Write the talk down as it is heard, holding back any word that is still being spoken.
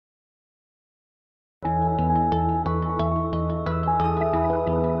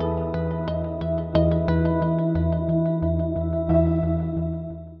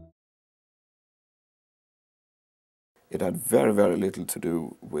It had very, very little to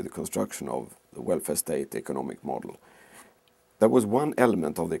do with the construction of the welfare state economic model. There was one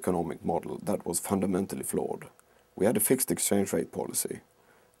element of the economic model that was fundamentally flawed. We had a fixed exchange rate policy,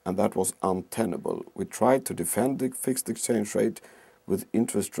 and that was untenable. We tried to defend the fixed exchange rate with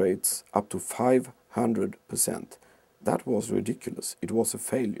interest rates up to 500%. That was ridiculous. It was a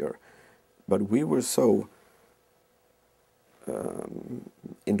failure. But we were so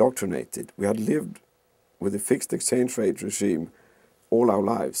indoctrinated. We had lived with a fixed exchange rate regime all our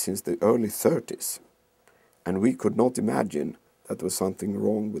lives since the early 30s. And we could not imagine that there was something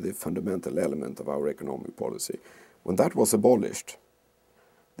wrong with the fundamental element of our economic policy. When that was abolished,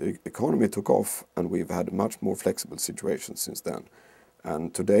 the economy took off, and we've had a much more flexible situation since then.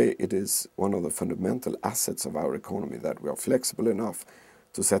 And today it is one of the fundamental assets of our economy that we are flexible enough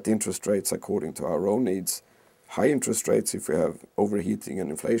to set interest rates according to our own needs. High interest rates if we have overheating and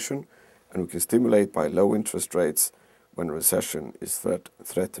inflation, and we can stimulate by low interest rates when a recession is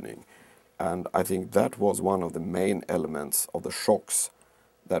threatening. And I think that was one of the main elements of the shocks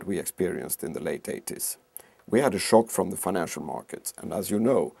that we experienced in the late 80s. We had a shock from the financial markets, and as you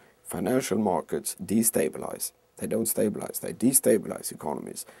know, financial markets destabilize. They don't stabilize, they destabilize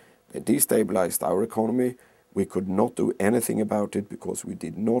economies. They destabilized our economy. We could not do anything about it because we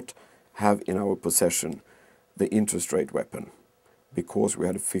did not have in our possession the interest rate weapon, because we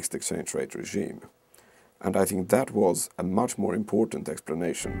had a fixed exchange rate regime. And I think that was a much more important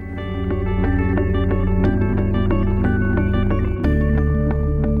explanation.